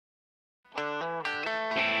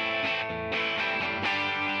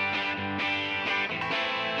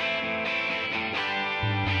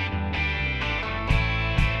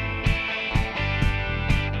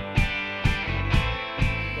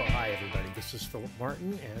is Philip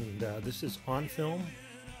Martin, and this is On Film,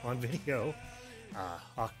 on video,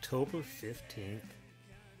 October 15th,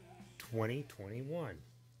 2021.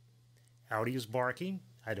 Audi is barking.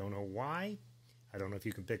 I don't know why. I don't know if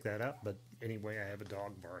you can pick that up, but anyway, I have a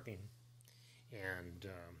dog barking. And,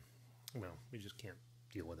 well, we just can't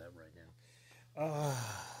deal with that right now.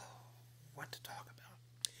 What to talk about?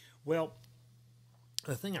 Well,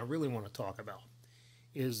 the thing I really want to talk about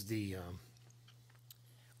is the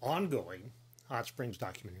ongoing Hot Springs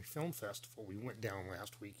Documentary Film Festival. We went down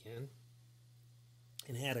last weekend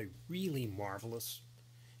and had a really marvelous,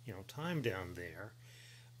 time down there.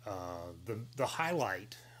 The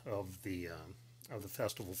highlight of the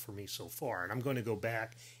festival for me so far, and I'm going to go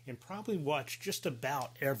back and probably watch just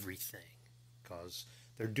about everything because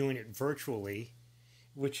they're doing it virtually,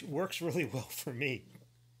 which works really well for me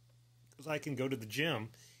because I can go to the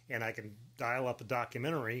gym and I can dial up a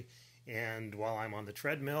documentary, and while I'm on the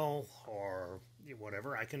treadmill or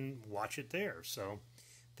whatever, I can watch it there. So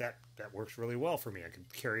that works really well for me. I can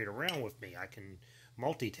carry it around with me. I can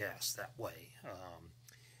multitask that way.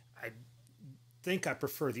 I think I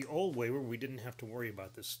prefer the old way where we didn't have to worry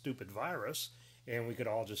about this stupid virus and we could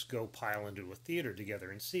all just go pile into a theater together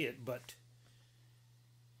and see it. But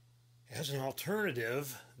as an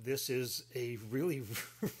alternative, this is a really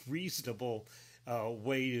reasonable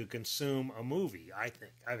way to consume a movie, I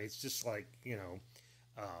think. I mean, it's just like,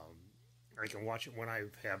 I can watch it when I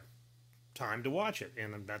have time to watch it,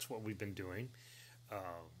 and that's what we've been doing.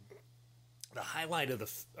 The highlight of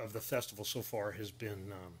the festival so far has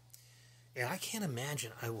been, and I can't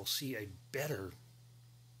imagine I will see a better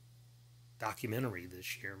documentary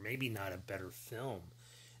this year, maybe not a better film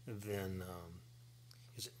than,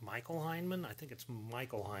 is it Michael Heineman? I think it's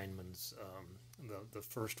Michael Heineman's The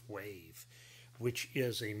First Wave, which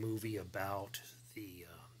is a movie about the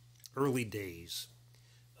early days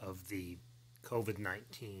of the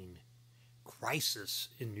COVID-19 crisis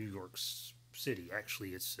in New York City. Actually,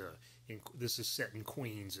 this is set in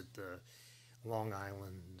Queens at the Long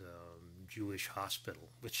Island Jewish Hospital,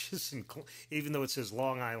 which is even though it says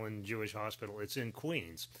Long Island Jewish Hospital, it's in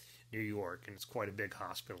Queens, New York, and it's quite a big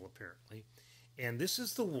hospital apparently. And this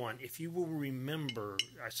is the one, if you will remember,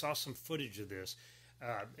 I saw some footage of this.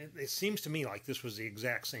 It seems to me like this was the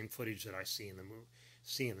exact same footage that I see in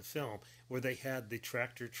the film, where they had the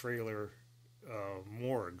tractor trailer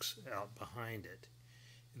morgues out behind it.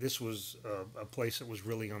 This was a place that was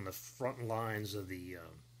really on the front lines of the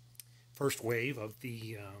first wave of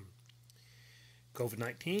the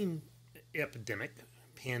COVID-19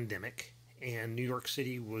 pandemic, and New York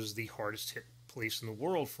City was the hardest hit place in the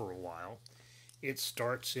world for a while. It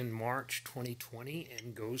starts in March 2020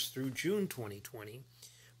 and goes through June 2020,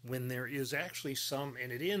 when there is actually some,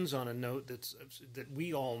 and it ends on a note that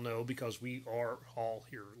we all know because we are all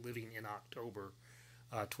here living in October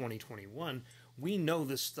 2021. We know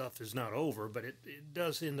this stuff is not over, but it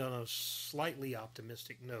does end on a slightly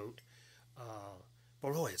optimistic note.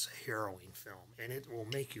 But boy, it's a harrowing film, and it will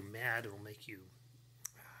make you mad. It'll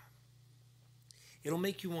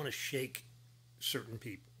make you want to shake certain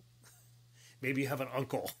people. Maybe you have an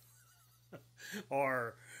uncle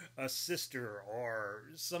or a sister or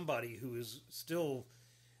somebody who is still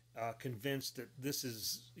convinced that this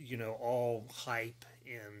is, all hype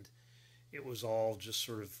and it was all just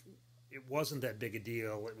sort of, it wasn't that big a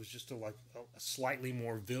deal. It was just a slightly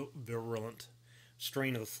more virulent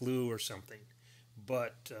strain of the flu or something.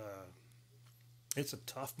 But it's a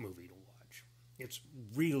tough movie to watch. It's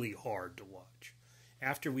really hard to watch.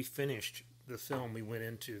 After we finished the film, we went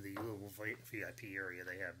into the little VIP area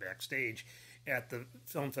they have backstage at the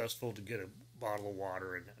film festival to get a bottle of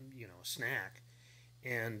water and a snack.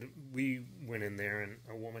 And we went in there, and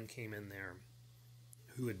a woman came in there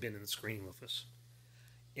who had been in the screening with us,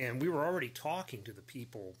 and we were already talking to the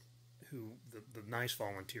people who the nice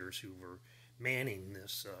volunteers who were manning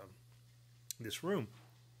this room.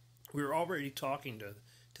 We were already talking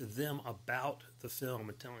to them about the film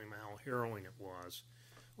and telling them how harrowing it was.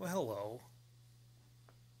 Well, hello.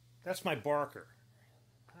 That's my barker.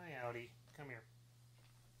 Hi, Audi. Come here.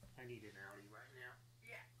 I need an Audi right now.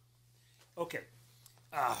 Yeah. Okay.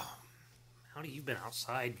 Audi, you've been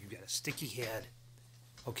outside. You've got a sticky head.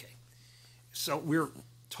 Okay. So we're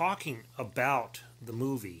talking about the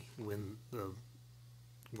movie when the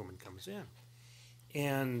woman comes in.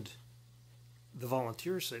 And the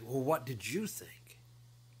volunteers say, well, what did you think?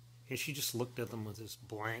 And she just looked at them with this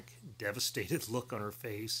blank, devastated look on her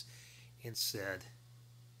face and said,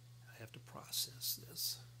 I have to process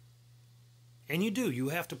this. And you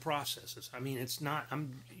have to process this. I mean, it's not,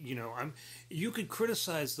 you could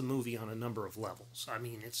criticize the movie on a number of levels. I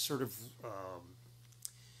mean, it's sort of,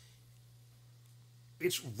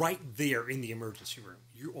 it's right there in the emergency room.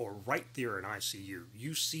 You are right there in ICU.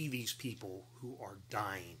 You see these people who are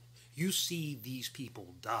dying. You see these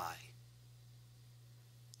people die.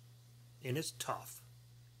 And it's tough.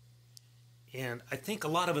 And I think a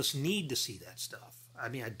lot of us need to see that stuff. I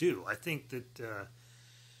mean, I do. I think that,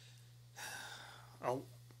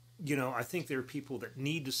 I think there are people that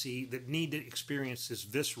need to experience this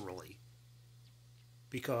viscerally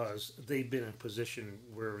because they've been in a position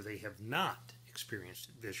where they have not experienced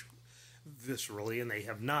it viscerally, and they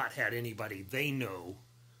have not had anybody they know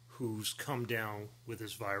who's come down with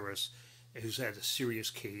this virus, who's had a serious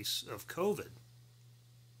case of COVID.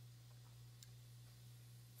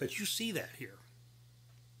 But you see that here.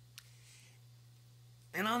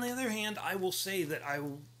 And on the other hand, I will say that I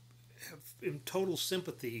have in total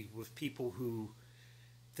sympathy with people who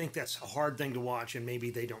think that's a hard thing to watch and maybe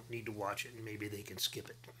they don't need to watch it and maybe they can skip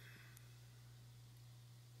it.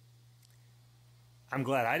 I'm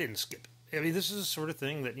glad I didn't skip it. I mean, this is the sort of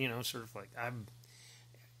thing that, sort of like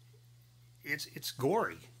it's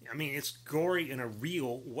gory. I mean, it's gory in a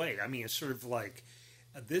real way. I mean, it's sort of like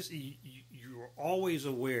this. You're always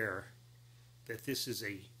aware that this is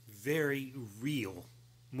a very real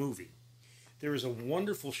movie. There is a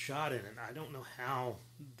wonderful shot in it. I don't know how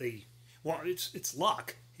they. Well, it's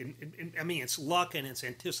luck. I mean, it's luck and it's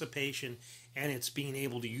anticipation and it's being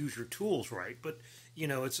able to use your tools right. But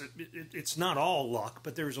it's not all luck.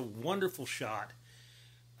 But there's a wonderful shot,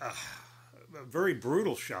 a very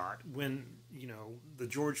brutal shot when the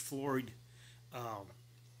George Floyd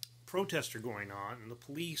protests are going on and the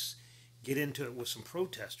police get into it with some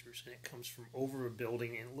protesters, and it comes from over a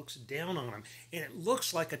building and it looks down on them, and it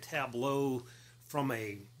looks like a tableau from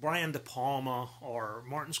a Brian De Palma or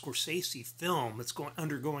Martin Scorsese film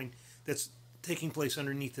that's taking place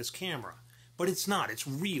underneath this camera. But it's not. It's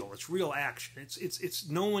real. It's real action. It's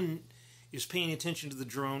no one is paying attention to the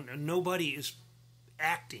drone, and nobody is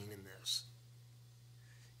acting in this.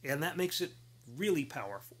 And that makes it really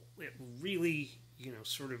powerful. It really,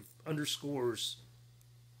 sort of underscores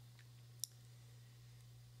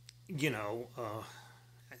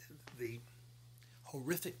the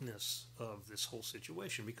horrificness of this whole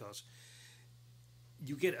situation, because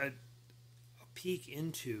you get a peek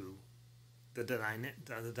into the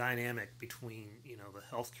dynamic between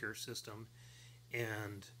the healthcare system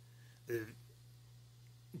and the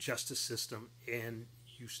justice system, and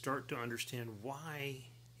you start to understand why,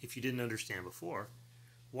 if you didn't understand before,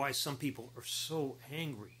 why some people are so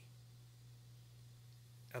angry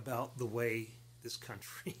about the way this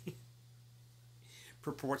country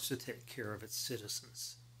purports to take care of its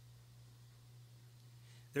citizens.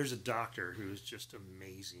 There's a doctor who is just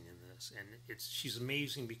amazing in this, and she's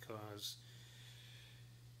amazing because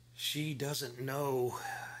she doesn't know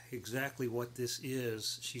exactly what this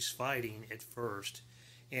is she's fighting at first.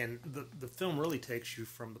 And the film really takes you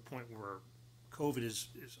from the point where COVID is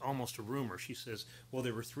almost a rumor. She says, well,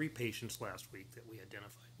 there were 3 patients last week that we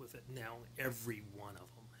identified with it. Now every one of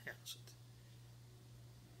them has it.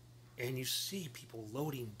 And you see people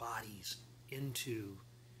loading bodies into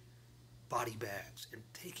body bags and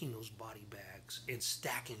taking those body bags and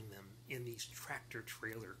stacking them in these tractor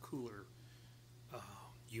trailer cooler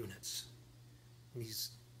units,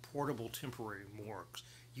 these portable temporary morgues.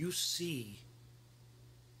 You see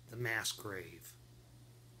the mass grave.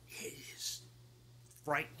 It is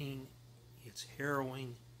frightening, it's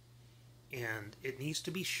harrowing, and it needs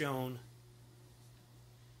to be shown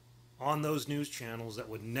on those news channels that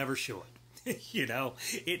would never show it.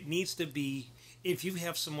 It needs to be, if you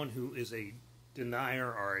have someone who is a denier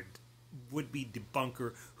or a would-be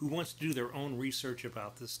debunker who wants to do their own research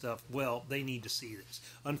about this stuff, well, they need to see this.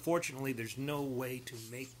 Unfortunately, there's no way to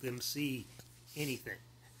make them see anything.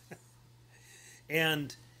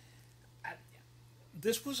 And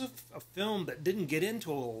this was a film that didn't get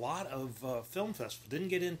into a lot of film festivals. Didn't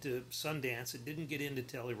get into Sundance. It didn't get into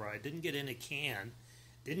Telluride. Didn't get into Cannes.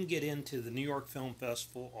 Didn't get into the New York Film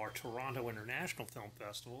Festival or Toronto International Film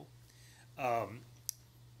Festival. Hot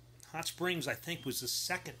Springs, I think, was the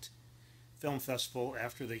second film festival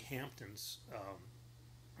after the Hamptons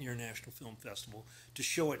International Film Festival to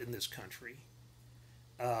show it in this country.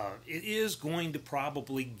 It is going to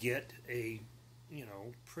probably get a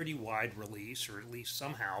pretty wide release, or at least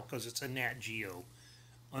somehow, because it's a Nat Geo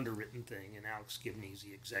underwritten thing, and Alex Gibney's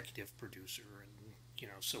the executive producer,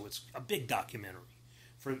 and so it's a big documentary.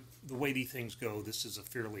 For the way these things go, this is a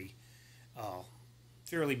fairly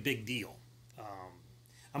big deal.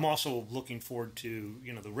 I'm also looking forward to,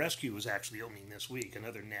 The Rescue is actually opening this week,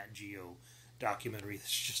 another Nat Geo documentary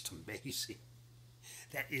that's just amazing.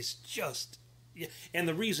 That is just, and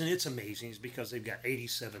the reason it's amazing is because they've got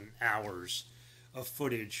 87 hours of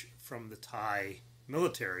footage from the Thai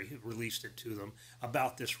military, who released it to them,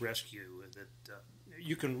 about this rescue. That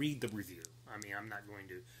you can read the review. I mean, I'm not going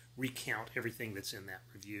to recount everything that's in that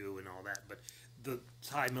review and all that, but the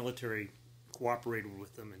Thai military cooperated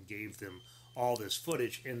with them and gave them all this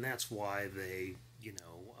footage, and that's why they,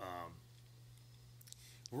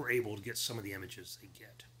 were able to get some of the images they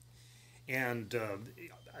get. And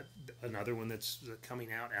another one that's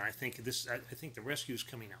coming out, and I think the rescue is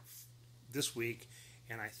coming out this week,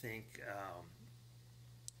 and I think,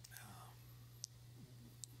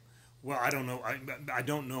 well, I don't know. I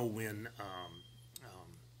don't know when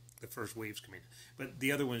the first wave's coming, but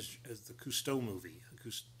the other one is the Cousteau movie,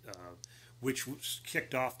 which was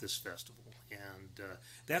kicked off this festival, and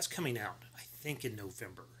that's coming out, I think, in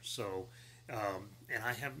November. So, and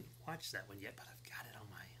I haven't watched that one yet, but I've got it on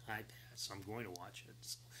my iPad, so I'm going to watch it.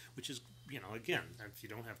 So, which is, again, if you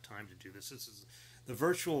don't have time to do this is the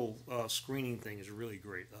virtual screening thing is really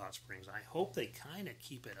great at the Hot Springs. I hope they kind of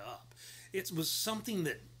keep it up. It was something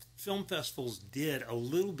that film festivals did a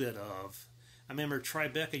little bit of. I remember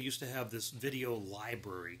Tribeca used to have this video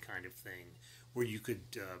library kind of thing where you could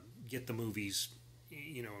get the movies,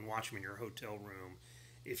 and watch them in your hotel room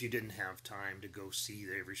if you didn't have time to go see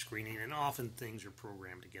every screening. And often things are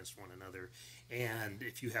programmed against one another. And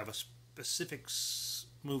if you have a specific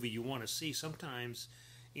movie you want to see, sometimes,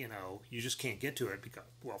 you just can't get to it because,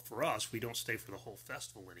 well, for us, we don't stay for the whole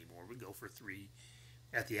festival anymore. We go for 3,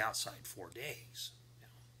 at the outside, 4 days.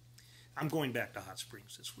 I'm going back to Hot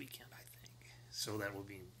Springs this weekend, I think. So that will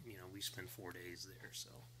be, we spend 4 days there. So,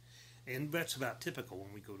 and that's about typical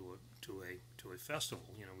when we go to a festival.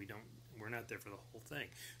 We're not there for the whole thing.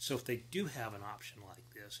 So if they do have an option like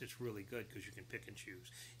this, it's really good because you can pick and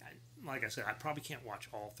choose. Like I said, I probably can't watch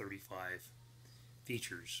all 35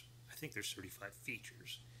 features. I think there's 35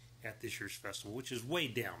 features at this year's festival, which is way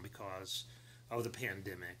down because of the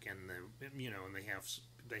pandemic and and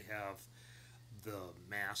they have the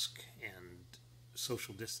mask and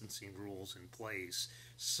social distancing rules in place.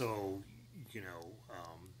 So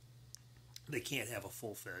they can't have a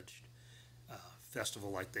full-fledged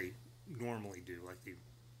festival like they normally do, like they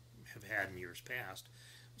have had in years past.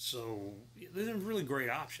 So there's really great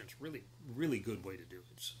options, really, really good way to do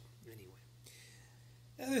it. So, anyway.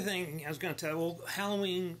 The other thing I was going to tell you, well,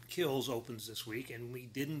 Halloween Kills opens this week, and we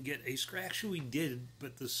didn't get a screen. Actually, we did,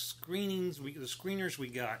 but the screeners we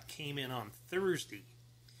got came in on Thursday.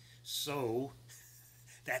 So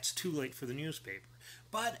that's too late for the newspaper.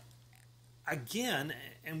 But again,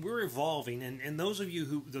 and we're evolving, and those of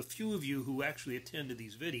you the few of you who actually attend to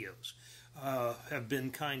these videos have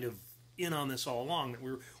been kind of in on this all along, that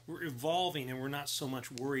we're evolving, and we're not so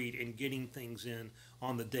much worried in getting things in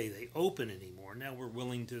on the day they open anymore. Now we're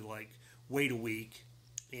willing to wait a week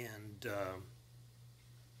and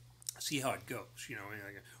see how it goes.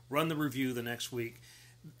 Run the review the next week.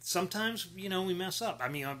 Sometimes we mess up. I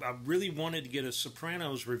mean, I really wanted to get a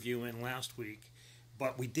Sopranos review in last week,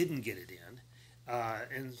 but we didn't get it in,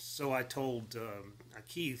 and so I told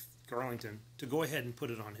Keith Garlington to go ahead and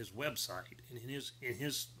put it on his website in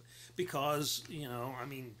his because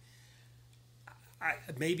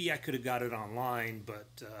maybe I could have got it online,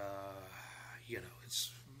 but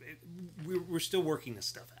we're still working this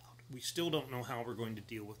stuff out. We still don't know how we're going to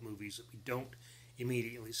deal with movies that we don't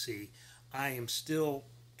immediately see. I am still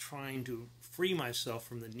trying to free myself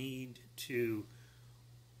from the need to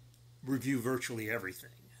review virtually everything.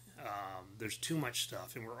 There's too much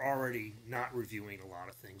stuff, and we're already not reviewing a lot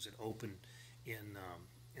of things that open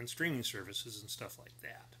in streaming services and stuff like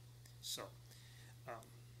that. So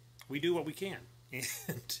we do what we can,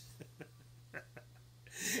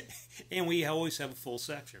 and we always have a full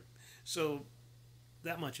section. So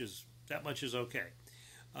that much is okay.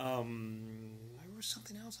 There was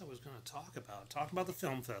something else I was going to talk about. Talk about the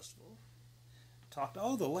film festival.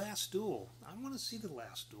 The Last Duel. I want to see The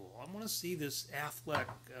Last Duel. I want to see this Affleck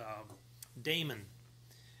Damon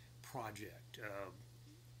project.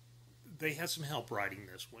 They had some help writing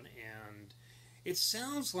this one, and it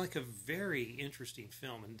sounds like a very interesting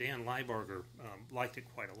film. And Dan Liebarger liked it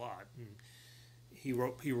quite a lot, and he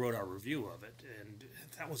wrote our review of it. And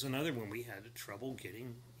that was another one we had trouble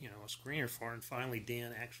getting a screener for. And finally,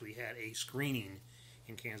 Dan actually had a screening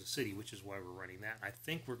in Kansas City, which is why we're running that. I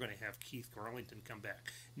think we're going to have Keith Garlington come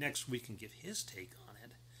back next week and give his take on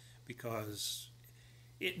it, because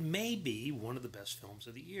it may be one of the best films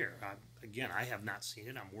of the year. I have not seen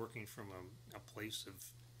it. I'm working from a place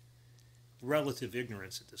of relative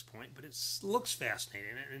ignorance at this point, but it looks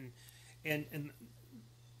fascinating, and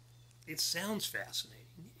it sounds fascinating.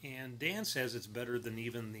 And Dan says it's better than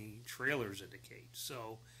even the trailers indicate.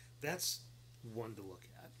 So that's one to look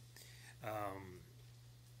at.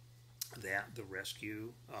 that, The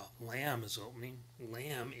Rescue. Lamb is opening.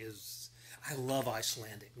 Lamb is... I love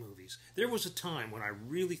Icelandic movies. There was a time when I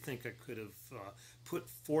really think I could have put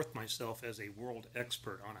forth myself as a world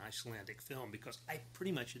expert on Icelandic film because I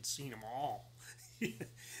pretty much had seen them all.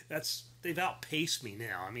 They've outpaced me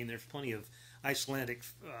now. I mean, there's plenty of Icelandic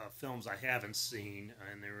films I haven't seen,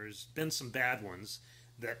 and there's been some bad ones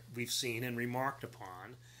that we've seen and remarked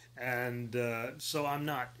upon, and so I'm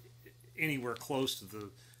not anywhere close to the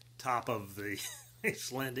top of the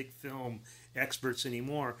Icelandic film experts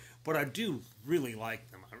anymore, but I do really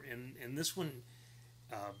like them. And this one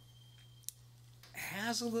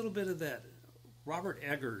has a little bit of that Robert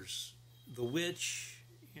Eggers, The Witch,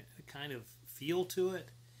 kind of feel to it.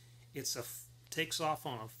 Takes off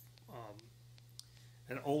on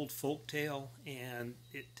an old folk tale, and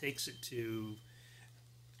it takes it to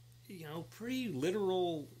pretty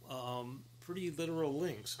literal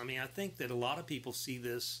links. I mean, I think that a lot of people see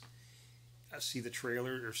this. See the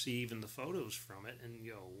trailer or see even the photos from it and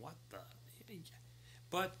go, what the...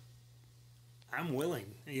 But I'm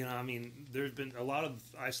willing. I mean, there's been a lot of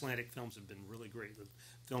Icelandic films have been really great. The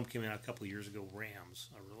film came out a couple of years ago, Rams.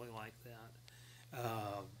 I really like that.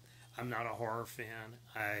 I'm not a horror fan.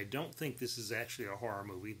 I don't think this is actually a horror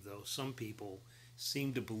movie, though some people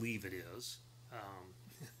seem to believe it is.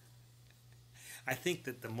 I think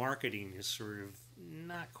that the marketing is sort of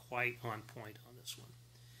not quite on point on this one.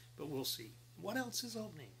 But we'll see. What else is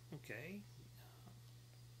opening? Okay.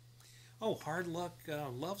 Hard Luck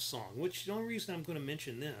Love Song, which the only reason I'm going to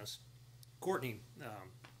mention this, Courtney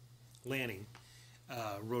Lanning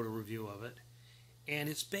wrote a review of it, and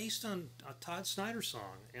it's based on a Todd Snider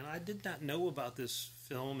song, and I did not know about this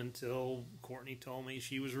film until Courtney told me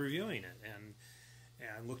she was reviewing it, and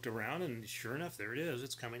I looked around, and sure enough, there it is.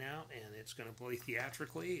 It's coming out, and it's going to play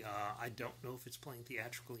theatrically. I don't know if it's playing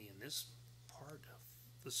theatrically in this part of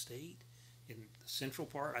the state, in the central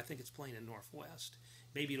part. I think it's playing in Northwest.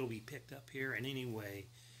 Maybe it'll be picked up here, and anyway,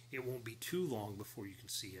 it won't be too long before you can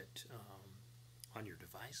see it on your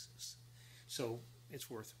devices. So it's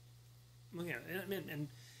worth looking at. And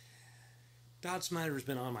Todd Snider has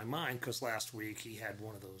been on my mind because last week he had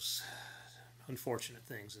one of those unfortunate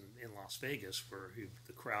things in Las Vegas where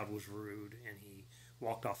the crowd was rude and he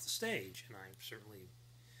walked off the stage, and I certainly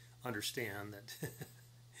understand that.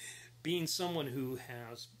 Being someone who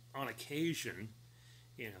has, on occasion,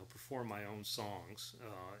 performed my own songs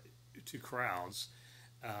to crowds,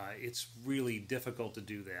 it's really difficult to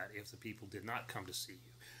do that if the people did not come to see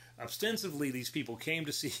you. Ostensibly, these people came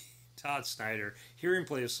to see Todd Snider, hear him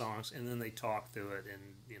play his songs, and then they talk through it and,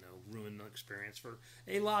 ruin the experience for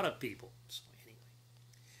a lot of people. So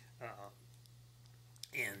anyway,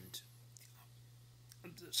 and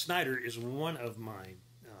Snider is one of my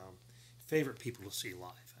favorite people to see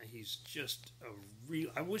live. He's just a real...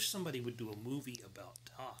 I wish somebody would do a movie about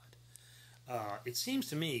Todd. It seems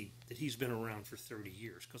to me that he's been around for 30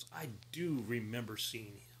 years, because I do remember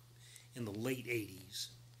seeing him in the late 80s.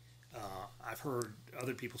 I've heard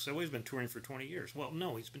other people say, well, he's been touring for 20 years. Well,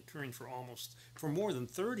 no, he's been touring for more than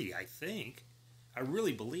 30, I think. I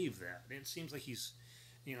really believe that. And it seems like he's,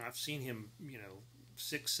 I've seen him,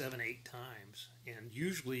 6, 7, 8 times, and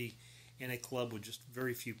usually in a club with just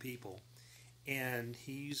very few people. And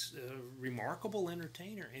he's a remarkable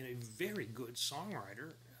entertainer and a very good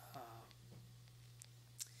songwriter.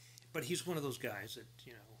 But he's one of those guys that,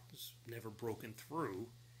 has never broken through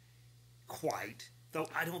quite. Though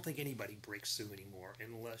I don't think anybody breaks through anymore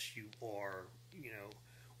unless you are,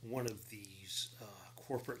 one of these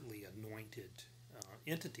corporately anointed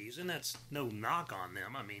entities. And that's no knock on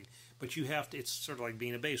them. I mean, but you have to, it's sort of like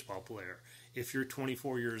being a baseball player. If you're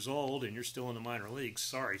 24 years old and you're still in the minor leagues,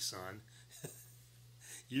 sorry, son.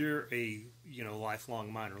 You're a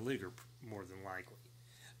lifelong minor leaguer, more than likely,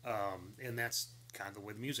 and that's kind of the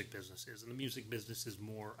way the music business is. And the music business is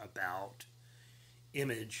more about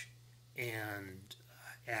image and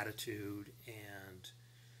attitude and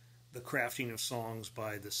the crafting of songs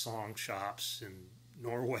by the song shops in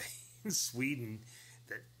Norway and Sweden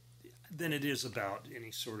than it is about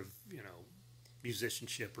any sort of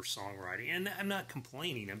musicianship or songwriting. And I'm not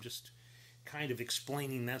complaining. I'm just kind of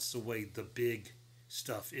explaining that's the way the big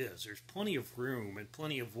stuff is. There's plenty of room and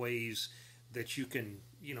plenty of ways that you can,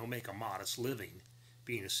 make a modest living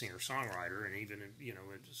being a singer-songwriter, and even,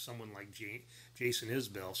 someone like Jason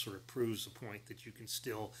Isbell sort of proves the point that you can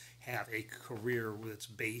still have a career that's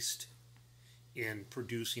based in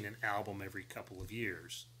producing an album every couple of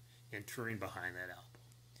years and touring behind that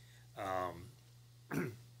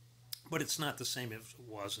album. But it's not the same as it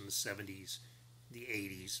was in the 70s, the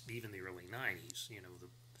 80s, even the early 90s.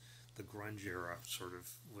 The grunge era sort of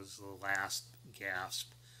was the last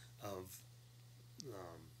gasp of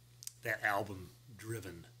that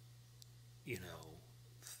album-driven,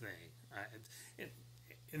 thing.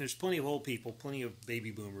 And there's plenty of old people, plenty of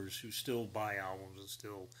baby boomers who still buy albums and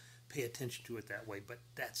still pay attention to it that way, but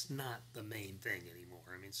that's not the main thing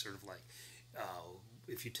anymore. I mean, sort of like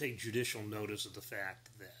if you take judicial notice of the fact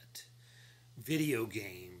that video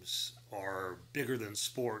games are bigger than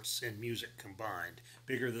sports and music combined,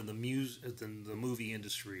 bigger than the movie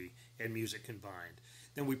industry and music combined,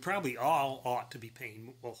 then we probably all ought to be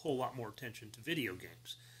paying a whole lot more attention to video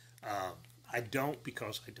games. I don't,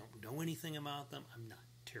 because I don't know anything about them. I'm not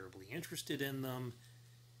terribly interested in them.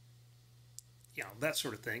 That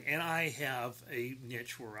sort of thing. And I have a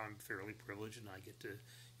niche where I'm fairly privileged and I get to,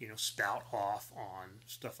 spout off on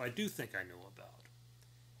stuff I do think I know about.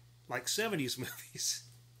 Like 70s movies.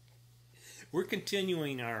 We're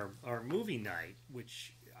continuing our movie night,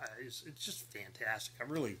 which it's just fantastic. I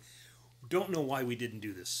really don't know why we didn't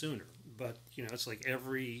do this sooner. But, it's like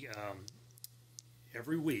every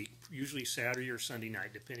week, usually Saturday or Sunday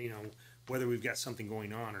night, depending on whether we've got something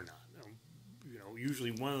going on or not.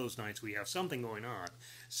 Usually one of those nights we have something going on,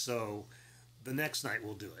 so the next night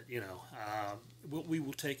we'll do it. We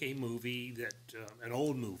will take a movie an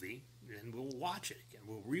old movie, and we'll watch it again.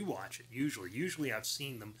 We'll rewatch it. Usually I've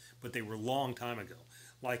seen them, but they were a long time ago.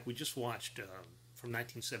 Like we just watched from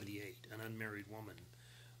 1978, An Unmarried Woman,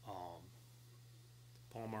 Paul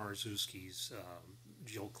Marzouski's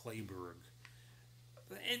Jill Clayburgh.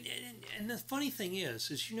 And the funny thing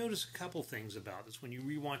is you notice a couple things about this when you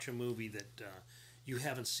rewatch a movie that you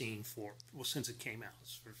haven't seen since it came out,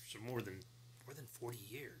 for more than 40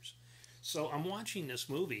 years. So I'm watching this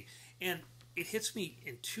movie, and it hits me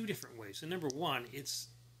in two different ways. And number one,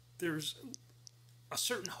 there's a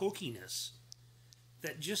certain hokiness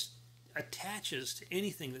that just attaches to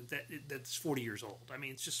anything that's 40 years old. I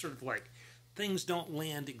mean, it's just sort of like things don't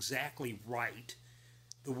land exactly right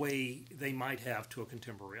the way they might have to a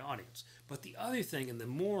contemporary audience. But the other thing, and the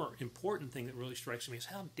more important thing that really strikes me, is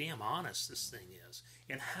how damn honest this thing is,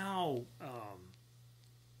 and how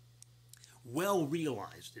well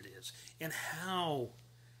realized it is, and how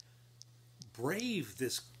brave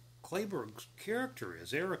this Clayburgh's character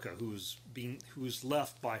is, Erica, who's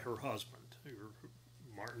left by her husband,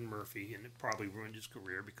 Martin Murphy, and it probably ruined his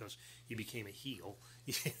career because he became a heel.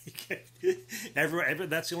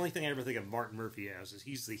 That's the only thing I ever think of Martin Murphy as, is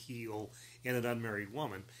he's the heel in An Unmarried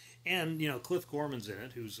Woman. And, Cliff Gorman's in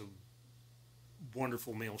it, who's a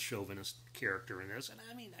wonderful male chauvinist character in this. And,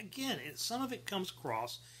 I mean, again, some of it comes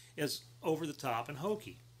across as over the top and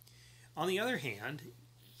hokey. On the other hand,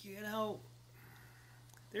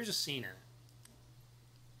 there's a scene in it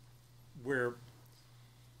where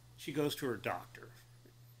she goes to her doctor,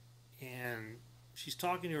 and she's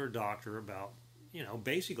talking to her doctor about,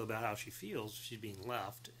 basically about how she feels. She's being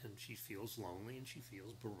left, and she feels lonely, and she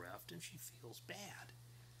feels bereft, and she feels bad.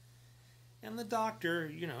 And the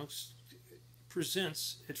doctor,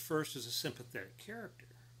 presents at first as a sympathetic character.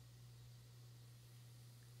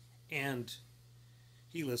 And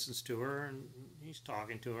he listens to her, and he's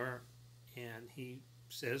talking to her, and he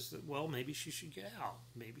says that, well, maybe she should get out.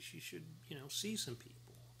 Maybe she should, see some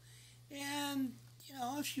people. And,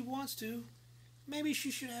 if she wants to, maybe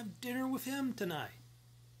she should have dinner with him tonight.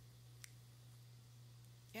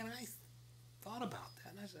 And I thought about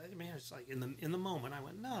that, and I said, it's like in the moment, I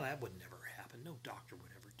went, no, that would never happen. No doctor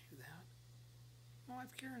would ever do that. My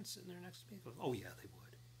wife Karen's sitting there next to me, goes, oh yeah, they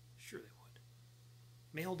would. Sure they would.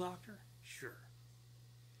 Male doctor? Sure.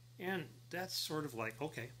 And that's sort of like,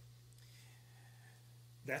 okay,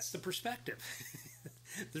 that's the perspective.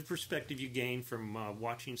 The perspective you gain from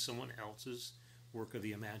watching someone else's work of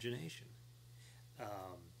the imagination.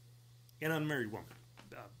 An Unmarried Woman.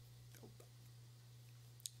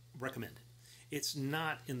 Recommend it. It's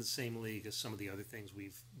not in the same league as some of the other things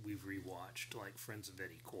we've rewatched, like Friends of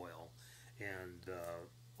Eddie Coyle and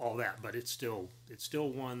all that, but it's still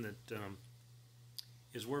one that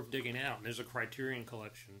is worth digging out. And there's a Criterion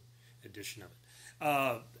Collection edition of it.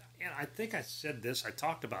 And I think I said this. I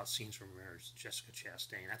talked about Scenes from Marriage, Jessica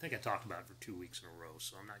Chastain. I think I talked about it for 2 weeks in a row,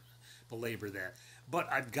 so I'm not going to belabor that. But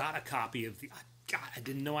I've got a copy of I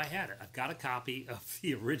didn't know I had it. I've got a copy of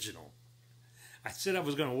the original. I said I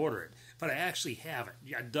was going to order it, but I actually have it.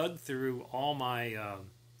 I dug through all my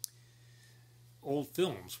old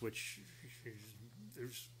films, which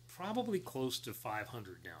there's probably close to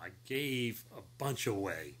 500 now. I gave a bunch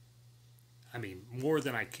away. I mean, more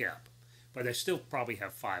than I kept. But I still probably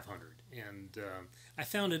have 500. And I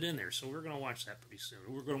found it in there, so we're going to watch that pretty soon.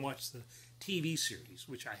 We're going to watch the TV series,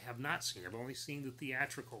 which I have not seen. I've only seen the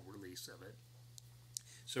theatrical release of it.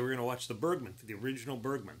 So we're going to watch the Bergman, the original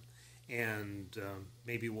Bergman. And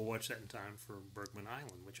maybe we'll watch that in time for Bergman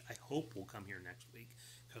Island, which I hope will come here next week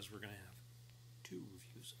because we're going to have 2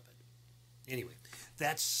 reviews of it. Anyway,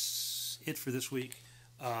 that's it for this week.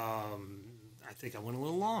 I think I went a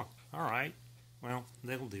little long. All right. Well,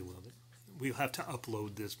 that'll deal with it. We'll have to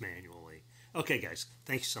upload this manually. Okay, guys.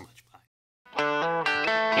 Thanks so much.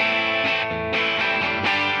 Bye.